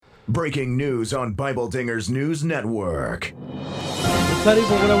Breaking news on Bible Dingers News Network. That's not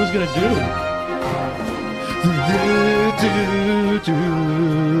even what I was going to do.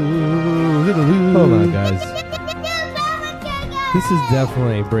 Hold on, guys. This is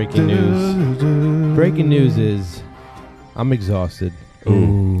definitely breaking news. Breaking news is I'm exhausted.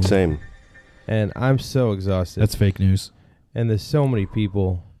 Same. And I'm so exhausted. That's fake news. And there's so many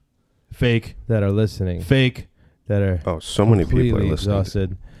people Fake. that are listening. Fake. That are So many people are completely listening.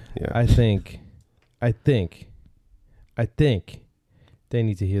 exhausted. Yeah. I think they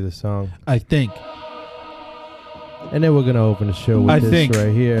need to hear the song. I think. And then we're going to open the show with this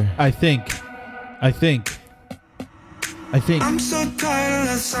right here. I think. I'm so tired of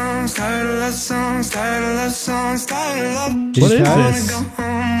love songs, tired of love songs, tired of love songs, tired of love. What is tired? this?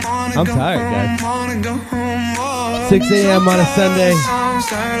 I'm tired, guys. 6 a.m. on a Sunday.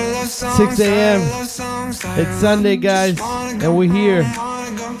 6 a.m. It's Sunday, guys. And we're here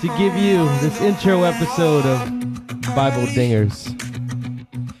to give you this intro episode of Bible Dingers.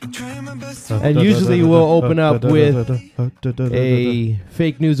 And usually we'll open up with a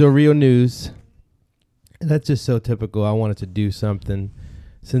fake news or real news. And that's just so typical. I wanted to do something.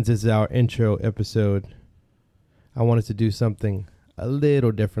 Since it's our intro episode, I wanted to do something a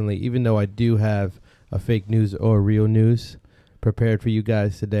little differently, even though I do have a fake news or real news prepared for you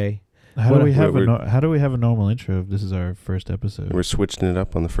guys today. How do we have a normal intro if this is our first episode? We're switching it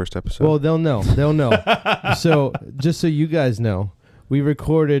up on the first episode. Well, they'll know. So just so you guys know, we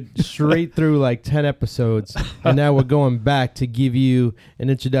recorded straight through like 10 episodes, and now we're going back to give you an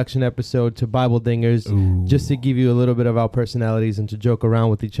introduction episode to Bible Dingers, just to give you a little bit of our personalities and to joke around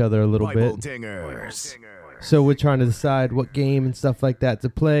with each other a little Bible bit. Dingers. So we're trying to decide what game and stuff like that to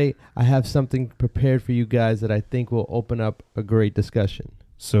play. I have something prepared for you guys that I think will open up a great discussion.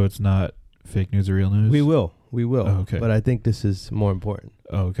 So it's not fake news or real news? We will. Oh, okay. But I think this is more important.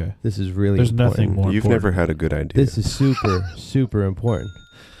 Oh, okay. This is really There's important. nothing more You've important. never had a good idea. This is super, super important.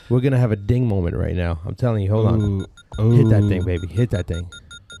 We're going to have a ding moment right now. I'm telling you, hold on. Hit that thing, baby. Hit that thing.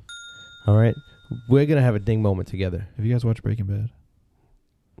 All right? We're going to have a ding moment together. Have you guys watched Breaking Bad?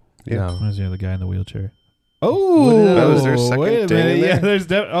 Yeah. No. Reminds me of the guy in the wheelchair. Oh, That was their second wait a ding minute. in Yeah, there?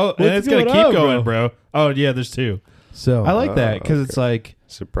 there's and What's it's going to going keep on, going, bro. Oh, yeah, there's two. So, I like that because it's okay. like,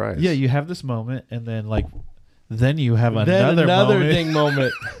 Surprise. yeah, you have this moment and then like, then you have then another moment. ding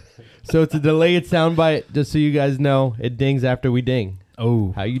moment. So it's a delayed soundbite, just so you guys know. It dings after we ding.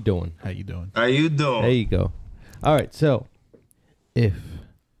 Oh, How you doing? how you doing? How you doing? There you go. All right, so you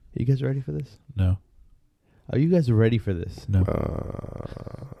guys ready for this? No, Are you guys ready for this? no,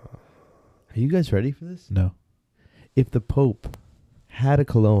 Are you guys ready for this? no. If the Pope had a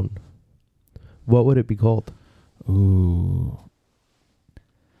cologne, what would it be called? Ooh.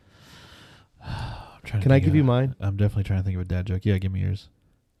 Can I give you mine? I'm definitely trying to think of a dad joke. Yeah, give me yours.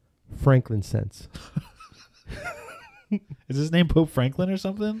 Franklin Sense. Is his name Pope Franklin or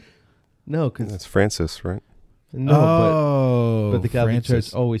something? No, because That's Francis, right? but the Catholic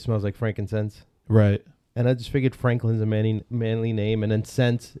Francis. Church always smells like frankincense. Right. And I just figured Franklin's a manly name, and then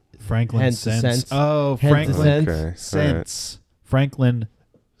sense. Franklin Hence the Sense. sense. Oh, Hence the Franklin sense. Okay. Sense. Franklin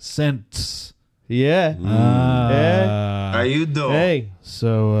Sense. Yeah. Ah. How you doing? Hey.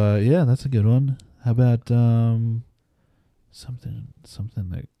 So yeah, that's a good one. How about something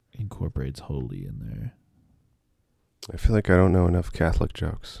that incorporates holy in there? I feel like I don't know enough Catholic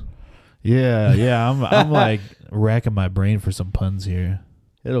jokes. Yeah. I'm like racking my brain for some puns here.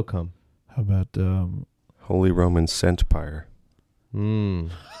 It'll come. How about Holy Roman Centpire.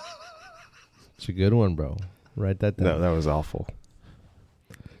 It's a good one, bro. Write that down. No, that was awful.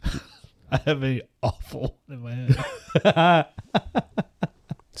 I have a awful in my head.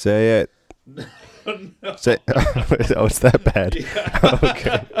 Say it. No. Say. Oh, it's that bad.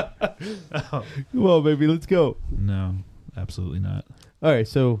 Okay. Come on, baby. Let's go. No, absolutely not. All right.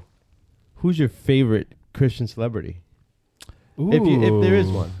 So, who's your favorite Christian celebrity? If there is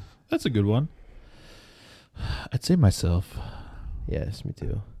one. That's a good one. I'd say myself. Yes, me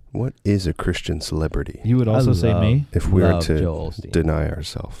too. What is a Christian celebrity? You would also say me? If we were love to Joel Osteen. deny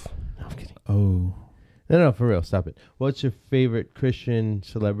ourselves. No, I'm kidding. Oh. No, for real. Stop it. What's your favorite Christian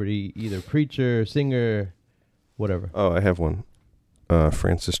celebrity? Either preacher, singer, whatever. Oh, I have one.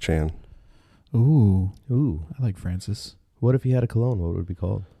 Francis Chan. Ooh. Ooh. I like Francis. What if he had a cologne? What would it be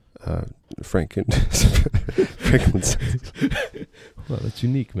called? Frankincense. Well, that's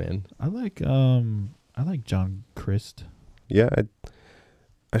unique, man. I like John Christ. Yeah,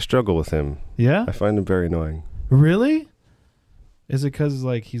 I struggle with him. Yeah? I find him very annoying. Really? Is it because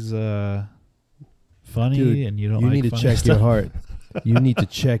like he's funny Dude, and you don't You like need to funny check stuff? your heart. You need to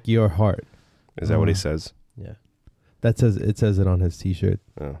check your heart. Is that what he says? Yeah. It says it on his T-shirt.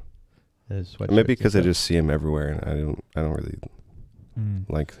 Oh. and his sweatshirt. Maybe because I just see him everywhere, and I don't really Mm.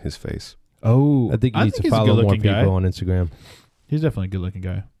 like his face. Oh, I think he needs to he's a follow more good-looking people guy. on Instagram. He's definitely a good-looking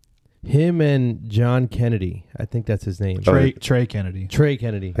guy. Him and John Kennedy. I think that's his name. Oh, Trey Kennedy. Trey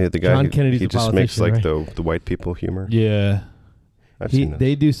Kennedy. Yeah, the guy John Kennedy's he a just makes politician, like the white people humor. Yeah, I've seen that.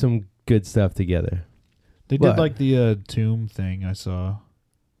 They do some good stuff together. they What? did like the tomb thing. I saw.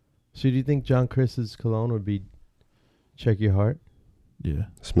 So do you think John Chris's cologne would be check your heart? Yeah,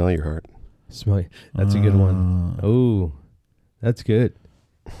 Smell your heart. Smell. That's a good one. Oh, that's good.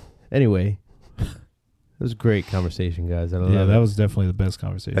 Anyway, it was a great conversation, guys. I love Yeah, it. that was definitely the best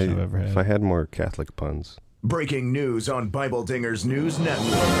conversation I've ever had. If I had more Catholic puns. Breaking news on Bible Dingers News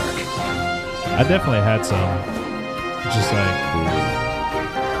Network. I definitely had some. Just like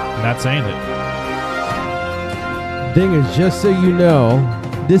not saying it. Dingers, just so you know,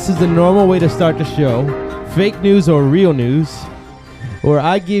 this is the normal way to start the show. Fake news or real news, where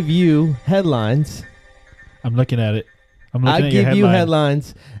I give you headlines. I'm looking at it. I'm looking I at your give you headline.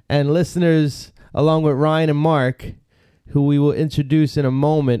 headlines, and listeners, along with Ryan and Mark, who we will introduce in a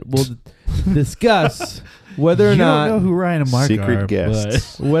moment, will discuss whether or You not don't know who Ryan and Mark Secret are,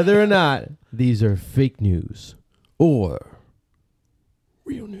 guests. whether or not these are fake news or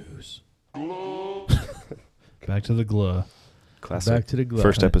real news. but back to the glue. Classic. Back to the glove.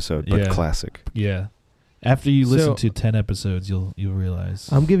 First episode, but Yeah. classic. Yeah. After you listen So- to 10 episodes, you'll realize.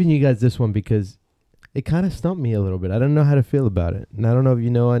 I'm giving you guys this one because it kind of stumped me a little bit. I don't know how to feel about it. And I don't know if you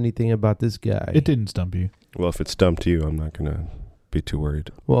know anything about this guy. It didn't stump you. Well, if it stumped you, I'm not going to be too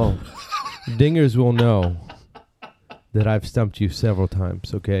worried. Well, dingers will know that I've stumped you several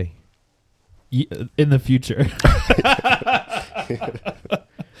times, okay? In the future.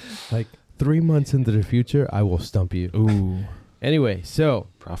 Like 3 months into the future, I will stump you. Ooh. Anyway, so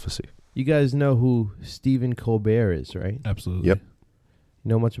Prophecy. you guys know who Stephen Colbert is, right? Absolutely. Yep.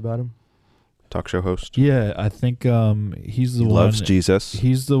 Know much about him? Talk show host. Yeah, I think he's the He one. loves Jesus.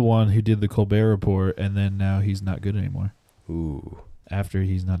 He's the one who did the Colbert Report, and then now he's not good anymore. Ooh. After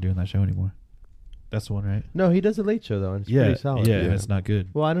he's not doing that show anymore. That's the one, right? No, he does a late show, though, and it's Yeah, pretty solid. yeah, and it's not good.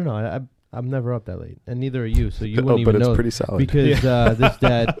 Well, I don't know. I'm never up that late, and neither are you, so you Oh, wouldn't but even it's know. pretty solid. Because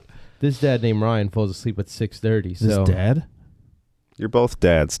this dad named Ryan falls asleep at 6:30. His So dad? You're both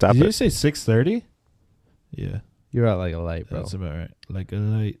dads. Stop Did you it. say 6:30? Yeah, you're out like a light, bro. that's about right. Like a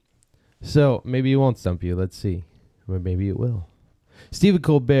light. So maybe it won't stump you. Let's see. Or maybe it will. Stephen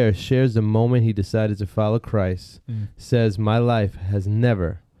Colbert shares the moment he decided to follow Christ. Says, "My life has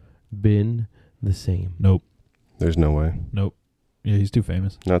never been the same." Nope. There's no way. Nope. Yeah, he's too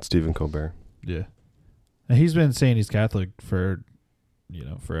famous. Not Stephen Colbert. Yeah. And he's been saying he's Catholic for,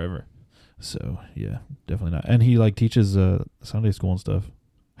 forever. So, yeah, definitely not. And he, teaches Sunday school and stuff.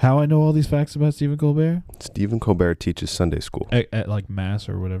 How I know all these facts about Stephen Colbert? Stephen Colbert teaches Sunday school. At Mass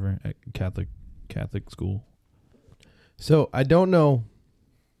or whatever, at Catholic school. So I don't know.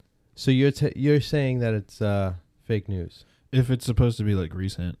 So you're saying that it's fake news. If it's supposed to be,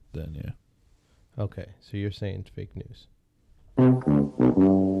 recent, then yeah. Okay, so you're saying it's fake news.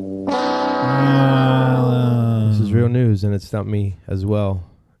 This is real news, and it stumped me as well.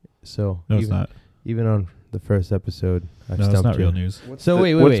 So No, it's not. Even on the first episode, I've No, stumped it's not you. real news. So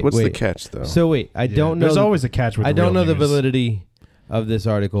wait. What's the wait. catch, though? So wait, I don't know. There's always a catch with I don't know real the news. validity of this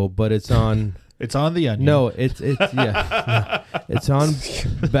article, but it's on. It's on the Onion. No, it's yeah, no, it's on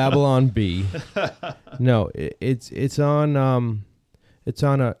Babylon B. No, it's on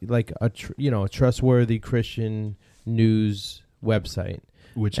a trustworthy Christian news website,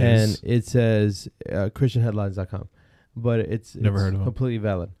 Which and is... it says ChristianHeadlines.com, but it's Never heard of him. completely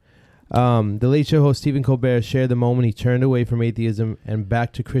valid. The Late Show host Stephen Colbert shared the moment he turned away from atheism and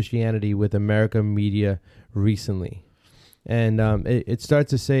back to Christianity with America Media recently. And it starts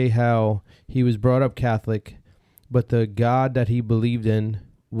to say how he was brought up Catholic, but the God that he believed in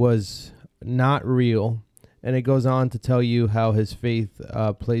was not real. And it goes on to tell you how his faith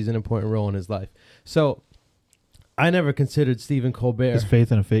plays an important role in his life. So I never considered Stephen Colbert Is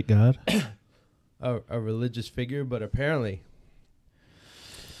faith in a fake God? a religious figure, but apparently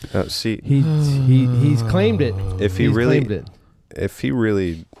See, he's claimed it. if he He's really, claimed it. if he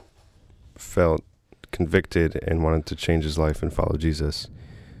really felt convicted and wanted to change his life and follow Jesus,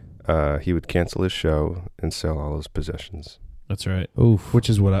 he would cancel his show and sell all his possessions. That's right. Oof. Which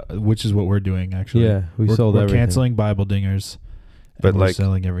is what we're doing, actually. Yeah, we're sold we're everything. canceling Bible Dingers, But, and we're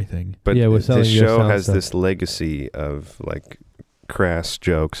selling everything. But Yeah, we're selling this your show sound has stuff. this legacy of crass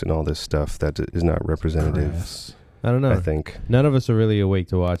jokes and all this stuff that is not representative. Crass. I don't know. I think. None of us are really awake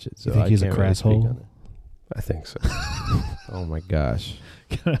to watch it. So You think I he's a can't really crass speak hole? on it. I think so. Oh my gosh.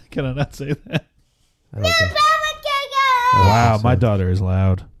 Can I not say that? I don't think. Wow, so. my daughter is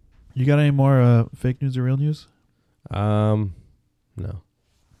loud. You got any more fake news or real news? No.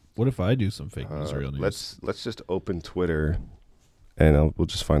 What if I do some fake news or real news? Let's just open Twitter, and we'll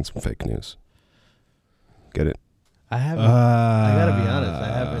just find some fake news. Get it? I haven't. I gotta be honest.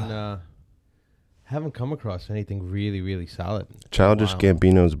 I haven't come across anything really, really solid. Childish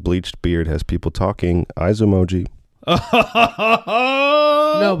Gambino's bleached beard has people talking. Eyes emoji. No,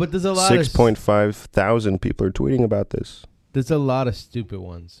 but there's a lot. 6.5 thousand people are tweeting about this. There's a lot of stupid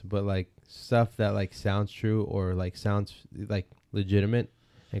ones, but like stuff that like sounds true or like sounds like legitimate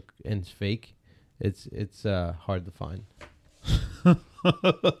and it's fake. It's hard to find.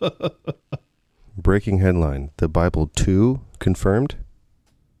 Breaking headline: The Bible 2 confirmed.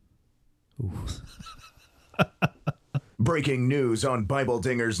 Breaking news on Bible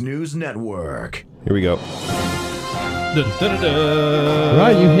Dingers News Network. Here we go.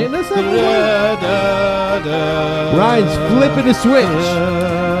 Ryan, you hitting us up? Ryan's flipping the switch.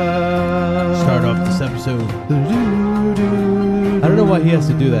 Start off this episode. I don't know why he has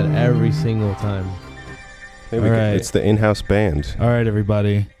to do that every single time. Here we go. It's the in-house band. All right,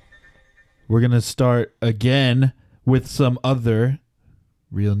 everybody. We're going to start again with some other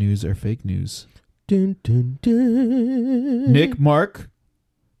real news or fake news. Dun, dun, dun. Nick, Mark,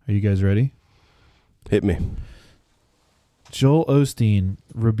 are you guys ready? Hit me. Joel Osteen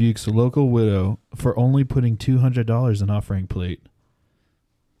rebukes local widow for only putting $200 in offering plate.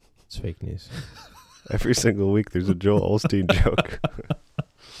 It's fake news. Every single week there's a Joel Osteen joke.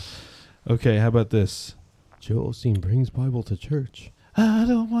 Okay, how about this? Joel Osteen brings Bible to church. I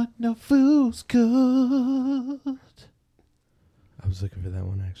don't want no fool's gold. I was looking for that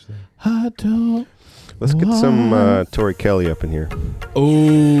one, actually. I don't. Let's get some Tori Kelly up in here.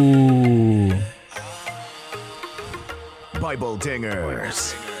 Oh. Bible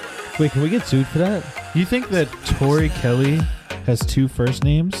Dingers. Wait, can we get sued for that? You think that Tori Kelly has two first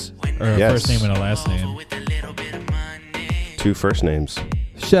names? Or a Yes. first name and a last name? 2 first names.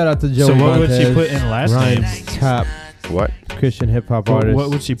 Shout out to Joey So what would she Montez, put in last Ryan's name? top What? Christian hip hop What artist.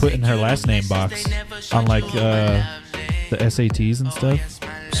 would she put in her last name box? On like the SATs and stuff?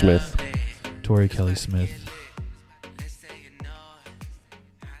 Smith. Tori Kelly Smith.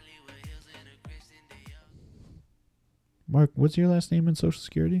 Mark, what's your last name in Social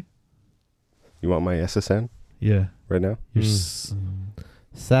Security? You want my SSN Yeah. right now? You're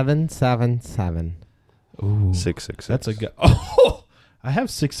 777. Ooh. 666. That's a good. Oh, I have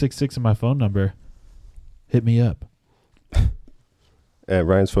 666 in my phone number. Hit me up.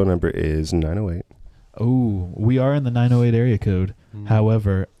 Ryan's phone number is 908. Oh, we are in the 908 area code.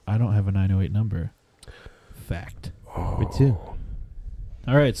 However, I don't have a 908 number. Fact. Me too.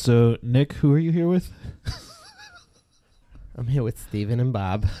 All right, so Nick, who are you here with? I'm here with Steven and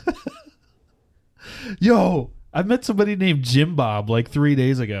Bob. Yo, I met somebody named Jim Bob like 3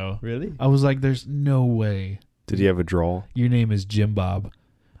 days ago. Really? I was like, there's no way Did he have a drawl? your name is Jim Bob.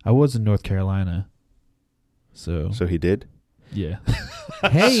 I was in North Carolina. So So he did? yeah.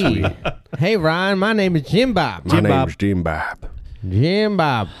 Hey. Hey, Ryan. My name is Jim Bob. My name's Jim Bob. Jim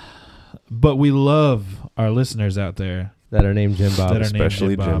Bob. But we love our listeners out there That are named Jim Bob. that are named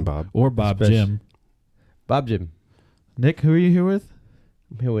Especially Jim Jim Bob. Bob. Or Bob Especially- Jim. Bob Jim. Nick, who are you here with?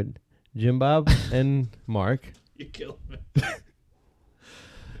 I'm here with Jim Bob and Mark. You killed me.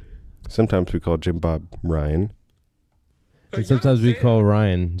 Sometimes we call Jim Bob Ryan. And sometimes we call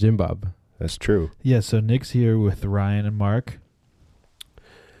Ryan Jim Bob. That's true. Yeah, so Nick's here with Ryan and Mark.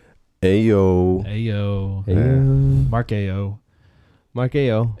 Ayo. Ayo. Ayo. Mark Ayo. Mark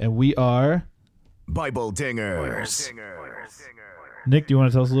Ayo. And we are... Bible Dingers. Nick, do you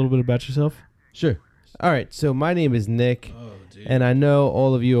want to tell us a little bit about yourself? Sure. All right. So my name is Nick. And I know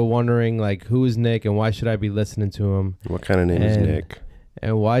all of you are wondering, like, who is Nick and why should I be listening to him? What kind of name is And- Nick?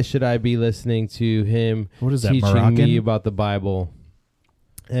 And why should I be listening to him What is that, teaching Moroccan? me about the Bible?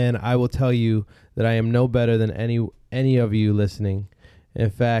 And I will tell you that I am no better than any of you listening. In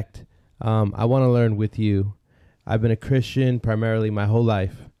fact, I want to learn with you. I've been a Christian primarily my whole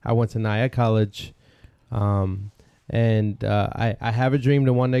life. I went to Nyack College, and I have a dream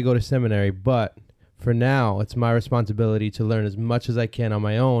to one day go to seminary, but for now, it's my responsibility to learn as much as I can on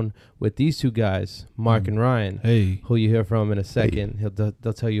my own with these two guys, Mark and Ryan, Hey. who you hear from in a second.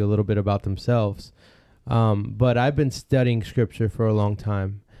 They'll tell you a little bit about themselves. But I've been studying Scripture for a long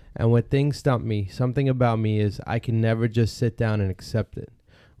time, and when things stump me, something about me is I can never just sit down and accept it.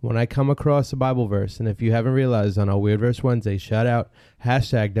 When I come across a Bible verse, and if you haven't realized, on our Weird Verse Wednesday, shout out,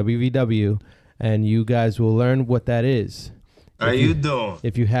 #WVW, and you guys will learn what that is. How you doing?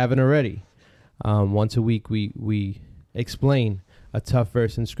 If you haven't already. Once a week, we explain a tough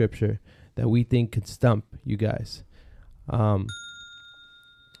verse in Scripture that we think could stump you guys.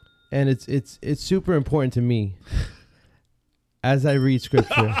 and it's super important to me as I read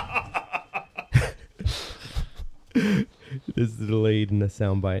scripture. This is delayed in a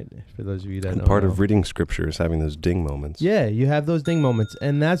soundbite for those of you that And don't part know. of reading scripture is having those ding moments. Yeah, you have those ding moments,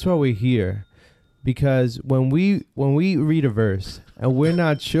 and that's why we're here. Because when we read a verse and we're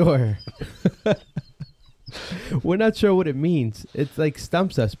not sure, we're not sure what it means. It's like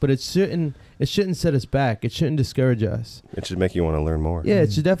stumps us, but it shouldn't set us back. It shouldn't discourage us. It should make you want to learn more. Yeah,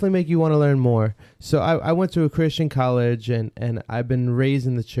 it should definitely make you want to learn more. So I went to a Christian college, and I've been raised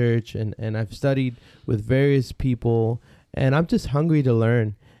in the church, and I've studied with various people, and I'm just hungry to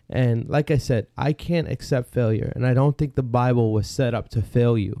learn. And like I said, I can't accept failure, and I don't think the Bible was set up to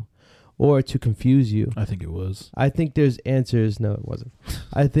fail you or to confuse you. I think it was. I think there's answers. No, it wasn't.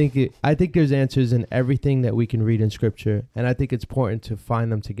 I think there's answers in everything that we can read in Scripture, and I think it's important to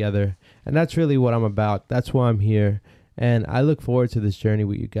find them together. And that's really what I'm about. That's why I'm here, and I look forward to this journey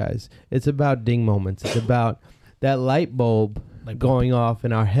with you guys. It's about ding moments. It's about that light bulb going off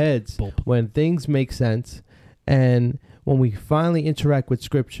in our heads when things make sense, and when we finally interact with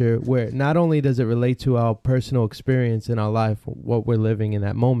Scripture, where not only does it relate to our personal experience in our life, what we're living in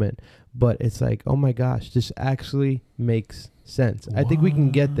that moment, but it's like, oh my gosh, this actually makes sense. I think we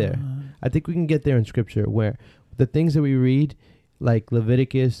can get there. I think we can get there in Scripture, where the things that we read, like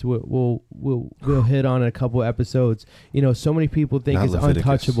Leviticus, we'll hit on in a couple episodes. You know, so many people think Not it's Leviticus.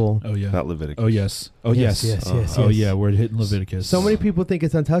 untouchable. Oh yeah. Not Leviticus. Oh yes. Oh Yes, yes. yes. Oh yeah. We're hitting Leviticus. So many people think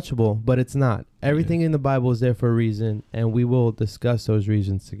it's untouchable, but it's not. Everything in the Bible is there for a reason, and we will discuss those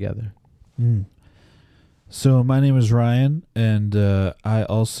reasons together. Mm. So my name is Ryan, and I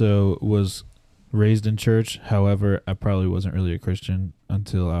also was raised in church. However, I probably wasn't really a Christian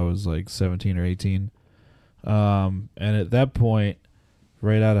until I was like 17 or 18. And at that point,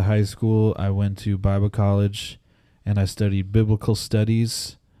 right out of high school, I went to Bible college, and I studied biblical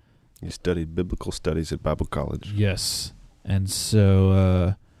studies. You studied biblical studies at Bible college. Yes. And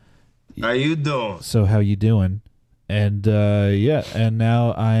so... How you doing? So how you doing? And and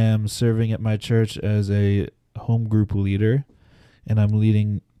now I am serving at my church as a home group leader, and I'm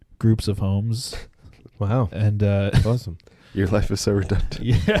leading groups of homes. Wow. And Awesome. Your life is so redundant.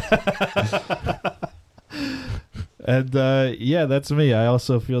 yeah. And that's me. I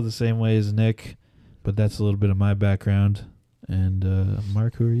also feel the same way as Nick, but that's a little bit of my background. And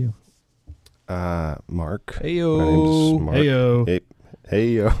Mark, who are you? Mark. Heyo. My name's Mark. Heyo. Hey,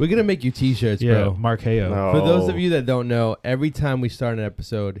 yo. We're going to make you t-shirts, Yeah, bro. Mark Heyo. No. For those of you that don't know, every time we start an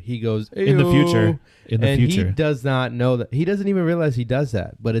episode, he goes, In the future. and he does not know that. He doesn't even realize he does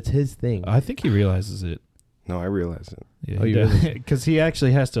that, but it's his thing. I think he realizes it. No, I realize it. Yeah, Oh, you really? because he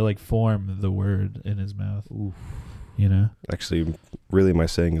actually has to like form the word in his mouth. Oof. You know. Actually, really, my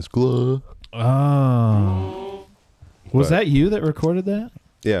saying is "gluh." Oh. Was But- that you that recorded that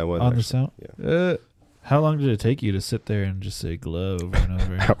Yeah, well, on the sound? Yeah. How long did it take you to sit there and just say "glow" over and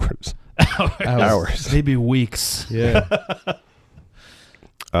over? Hours. Maybe weeks. Yeah.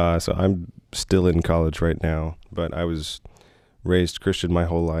 So I'm still in college right now, but I was raised Christian my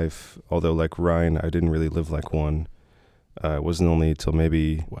whole life. Although, like Ryan, I didn't really live like one. It wasn't only till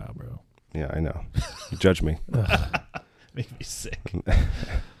maybe, Wow, bro. yeah, I know. Judge me. Make me sick.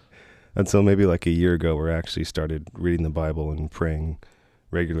 Until maybe like a year ago, where I actually started reading the Bible and praying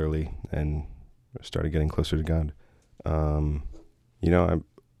regularly and started getting closer to God.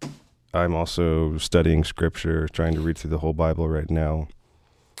 I'm also studying scripture, trying to read through the whole Bible right now.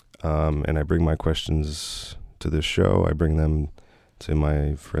 And I bring my questions to this show. I bring them to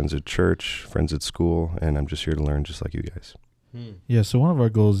my friends at church, friends at school, and I'm just here to learn just like you guys. Yeah, so one of our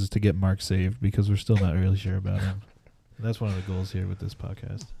goals is to get Mark saved because we're still not really sure about him. That's one of the goals here with this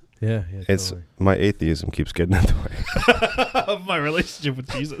podcast. Yeah. It's totally. my atheism keeps getting in the way. Of my relationship with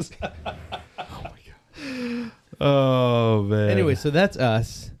Jesus. Oh my god. Oh man. Anyway, so that's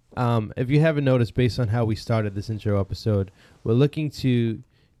us. If you haven't noticed, based on how we started this intro episode, we're looking to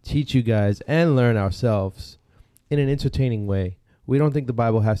teach you guys and learn ourselves in an entertaining way. We don't think the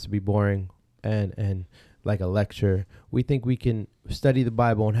Bible has to be boring and like a lecture. We think we can study the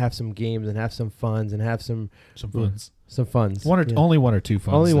Bible and have some games and have some funs and have some funs. Some funs. Only one or two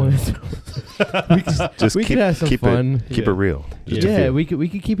funs. Only one or two. Just we keep, could have some keep fun. Keep it real. Just a Yeah, few. we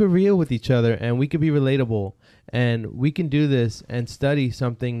could keep it real with each other, and we could be relatable, and we can do this and study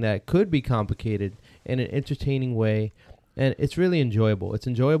something that could be complicated in an entertaining way, and it's really enjoyable. It's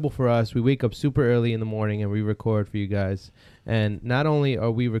enjoyable for us. We wake up super early in the morning and we record for you guys, and not only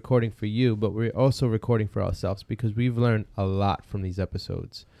are we recording for you, but we're also recording for ourselves because we've learned a lot from these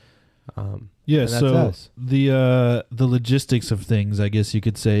episodes. Yeah, and that's so us. the logistics of things, I guess you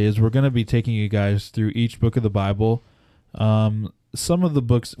could say, is we're going to be taking you guys through each book of the Bible. some of the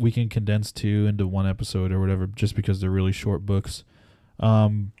books we can condense into one episode or whatever, just because they're really short books.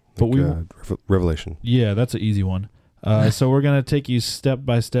 But Revelation. Yeah, that's an easy one. So we're going to take you step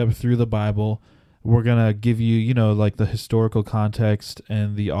by step through the Bible. We're going to give you, like the historical context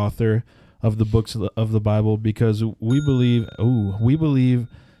and the author of the books of the Bible, because we believe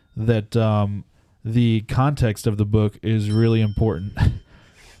that the context of the book is really important.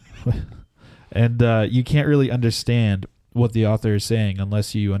 And you can't really understand what the author is saying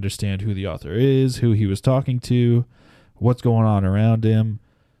unless you understand who the author is, who he was talking to, what's going on around him.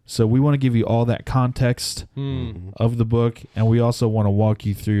 So we want to give you all that context of the book, and we also want to walk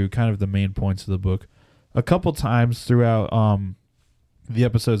you through kind of the main points of the book. A couple times throughout the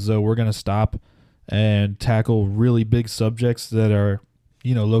episodes, though, we're going to stop and tackle really big subjects that are,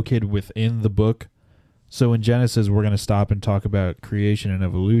 located within the book. So in Genesis, we're going to stop and talk about creation and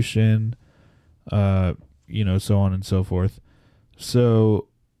evolution, so on and so forth. So,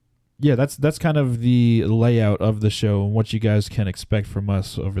 yeah, that's kind of the layout of the show and what you guys can expect from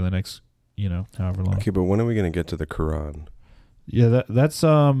us over the next, however long. Okay, but when are we going to get to the Quran? Yeah, that's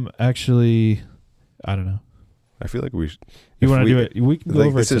actually, I don't know. I feel like we should. You want to do it? We can go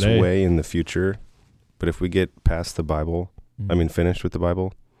over it today. This is way in the future, but if we get past the Bible, finished with the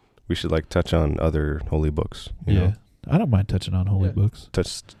Bible, we should touch on other holy books. You know? I don't mind touching on holy books.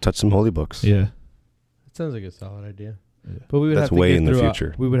 Touch some holy books. Yeah. It sounds like a solid idea. Yeah. But we would That's have to way get in the through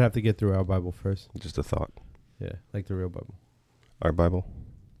future. we would have to get through our Bible first. Just a thought. Yeah, like the real Bible. Our Bible.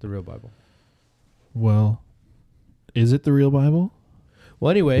 The real Bible. Well, is it the real Bible?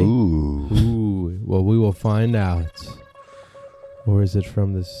 Well, anyway. Ooh. Well, we will find out. Or is it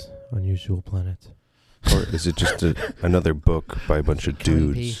from this unusual planet? Or is it just another book by a bunch of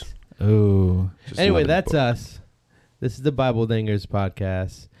dudes? Oh. Anyway, another that's book. us. This is the Bible Dingers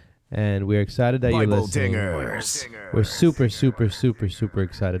podcast, and we're excited that you're Bible listening. Dingers. We're super, super, super, super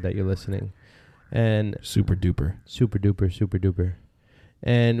excited that you're listening. And Super duper. super duper, super duper.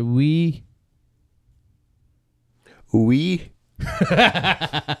 And we... We?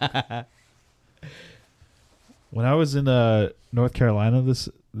 When I was in North Carolina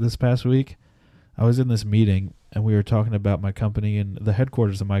this past week, I was in this meeting, and we were talking about my company, and the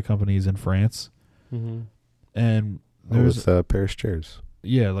headquarters of my company is in France. Mm-hmm. And there's With Paris chairs.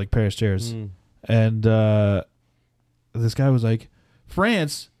 yeah, like Paris chairs. Mm. And this guy was like,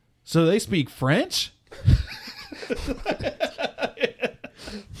 France? So they speak French?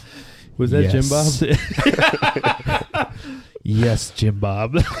 Was that Jim Bob? Yes, Jim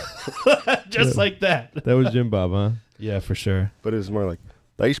Bob. Just like that. That was Jim Bob, huh? Yeah, for sure. But it was more like,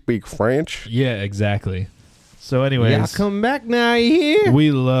 they speak French? Yeah, exactly. So anyways, Yeah, come back now, you hear?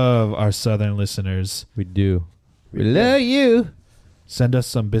 we love our southern listeners. We do. We love you. Send us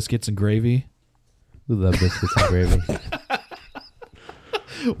some biscuits and gravy. We love biscuits and gravy.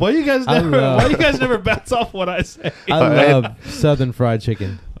 Why you guys never bounce off what I say? I love Southern fried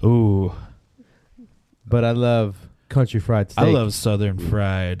chicken, Ooh. but I love country fried steak. I love southern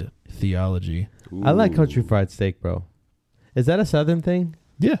fried theology. I like country fried steak, bro. Is that a Southern thing?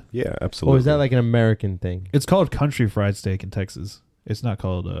 Yeah. Yeah, absolutely. Or is that like an American thing? It's called country fried steak in Texas. It's not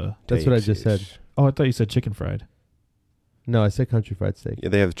called That's what I just said. oh, I thought you said chicken fried. No, I said country fried steak. Yeah,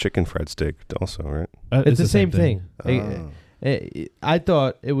 they have chicken fried steak also, right? It's the same thing. Oh. I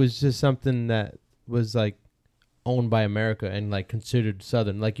thought it was just something that was like owned by America and like considered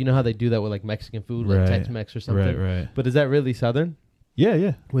Southern. Like, you know how they do that with like Mexican food, like Right. Tex-Mex or something? Right. But is that really Southern?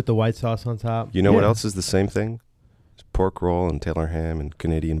 Yeah. With the white sauce on top? You know what Yeah. else is the same thing? It's pork roll and Taylor ham and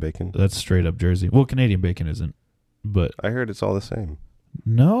Canadian bacon. That's straight up Jersey. Well, Canadian bacon isn't. But I heard it's all the same.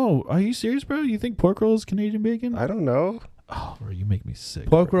 no, are you serious, bro? You think pork roll is Canadian bacon? I don't know. Oh, bro, you make me sick.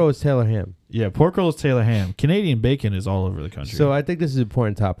 Pork bro. roll is Taylor ham. Yeah, pork roll is Taylor ham. Canadian bacon is all over the country. So I think this is an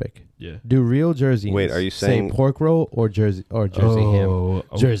important topic. yeah. Do real Jerseyans Wait, are you saying- say pork roll or Jersey ham? Oh.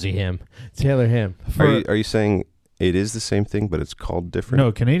 Jersey ham. Taylor ham. Are you saying it is the same thing, but it's called different?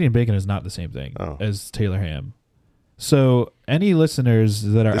 No, Canadian bacon is not the same thing Oh. as Taylor ham. So any listeners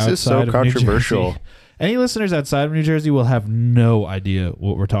that are This outside is so of New controversial. Jersey, any listeners outside of New Jersey will have no idea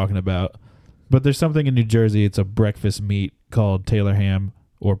what we're talking about. But there's something in New Jersey. It's a breakfast meat called Taylor ham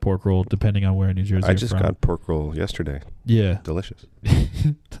or pork roll, depending on where in New Jersey I you're just from. got pork roll yesterday. Yeah, Delicious.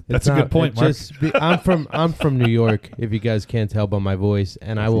 that's a good point, Mark. I'm from New York. If you guys can't tell by my voice,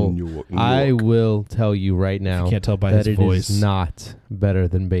 and I will tell you right now Can't tell by that his it voice. is not better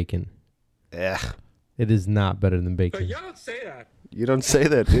than bacon. Ugh. It is not better than bacon. You don't say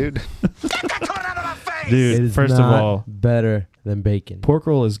that, dude. It Dude, is first of not all, better than bacon. pork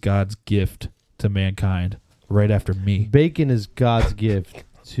roll is God's gift to mankind right after me. Bacon is God's gift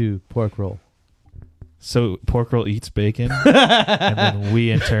to pork roll. So pork roll eats bacon, and then we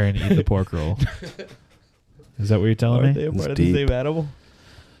in turn eat the pork roll. Is that what you're telling Aren't me? they a It's part of deep. the same animal?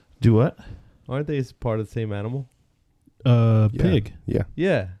 Do what? Aren't they part of the same animal? Pig, Yeah.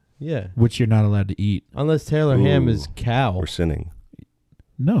 Yeah. which you're not allowed to eat. Unless Taylor Ham is Ooh. cow. We're sinning.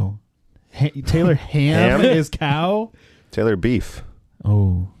 No. Taylor Ham is cow? Taylor Beef.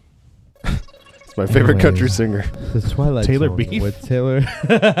 Oh. It's my favorite Anyways. country singer. The Twilight Taylor Zone Beef? with Taylor.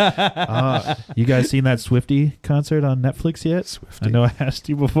 You guys seen that Swiftie concert on Netflix yet? Swiftie. I know I asked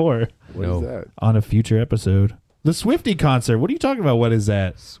you before What No. is that? on a future episode. The Swiftie concert. What are you talking about? What is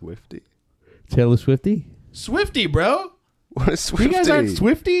that? Swiftie? Taylor Swiftie? Swiftie, bro. What is Swiftie? You guys aren't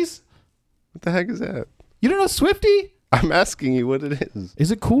Swifties? What the heck is that? You don't know Swiftie? I'm asking you what it is. Is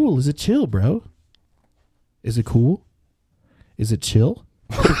it cool? Is it chill, bro? Is it cool? Is it chill?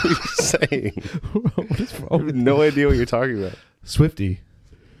 What are you saying? What is I wrong have with no idea what you're talking about. Swiftie.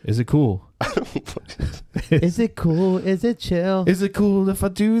 Is it cool? Is it cool? Is it chill? Is it cool if I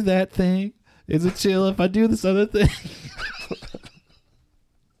do that thing? Is it chill if I do this other thing?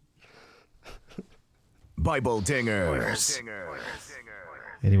 Bible Dingers.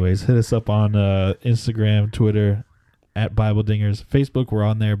 Anyways, hit us up on Instagram, Twitter, at Bible Dingers. Facebook, we're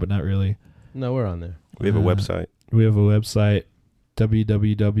on there, but not really. No, we're on there. We have a website. We have a website,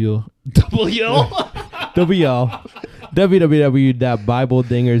 www.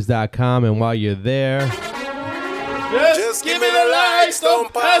 www.bibledingers.com. And while you're there, Just give me the likes,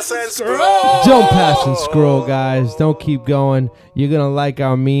 don't pass and scroll. don't pass and scroll, guys. Don't keep going. You're going to like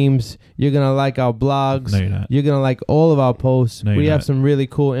our memes. You're going to like our blogs. No, you're not. You're going to like all of our posts. No, we you're have not. some really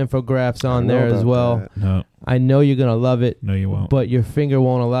cool infographics on I know there as about well. that. No, I know you're going to love it. no, you won't. But your finger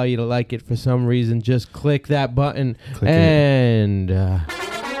won't allow you to like it for some reason. Just click that button. Click it. And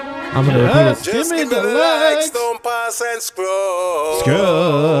I'm going to repeat it. Just give me the likes, don't pass and scroll.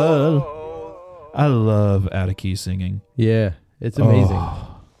 Scroll. I love Out of Key singing. Yeah, it's amazing. Oh.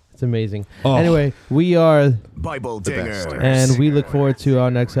 It's amazing. Oh. Anyway, we are, Bible The best. Dingers. and we look forward to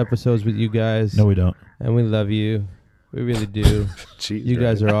our next episodes with you guys. No, we don't. And we love you. We really do. Jeez, You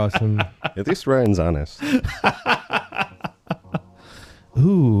guys are awesome. At least Ryan's honest.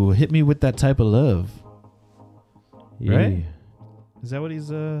 Ooh, hit me with that type of love. Yeah. Right? Is that what he's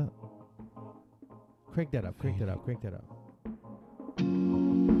Crank that up. Crank that up. Crank that up.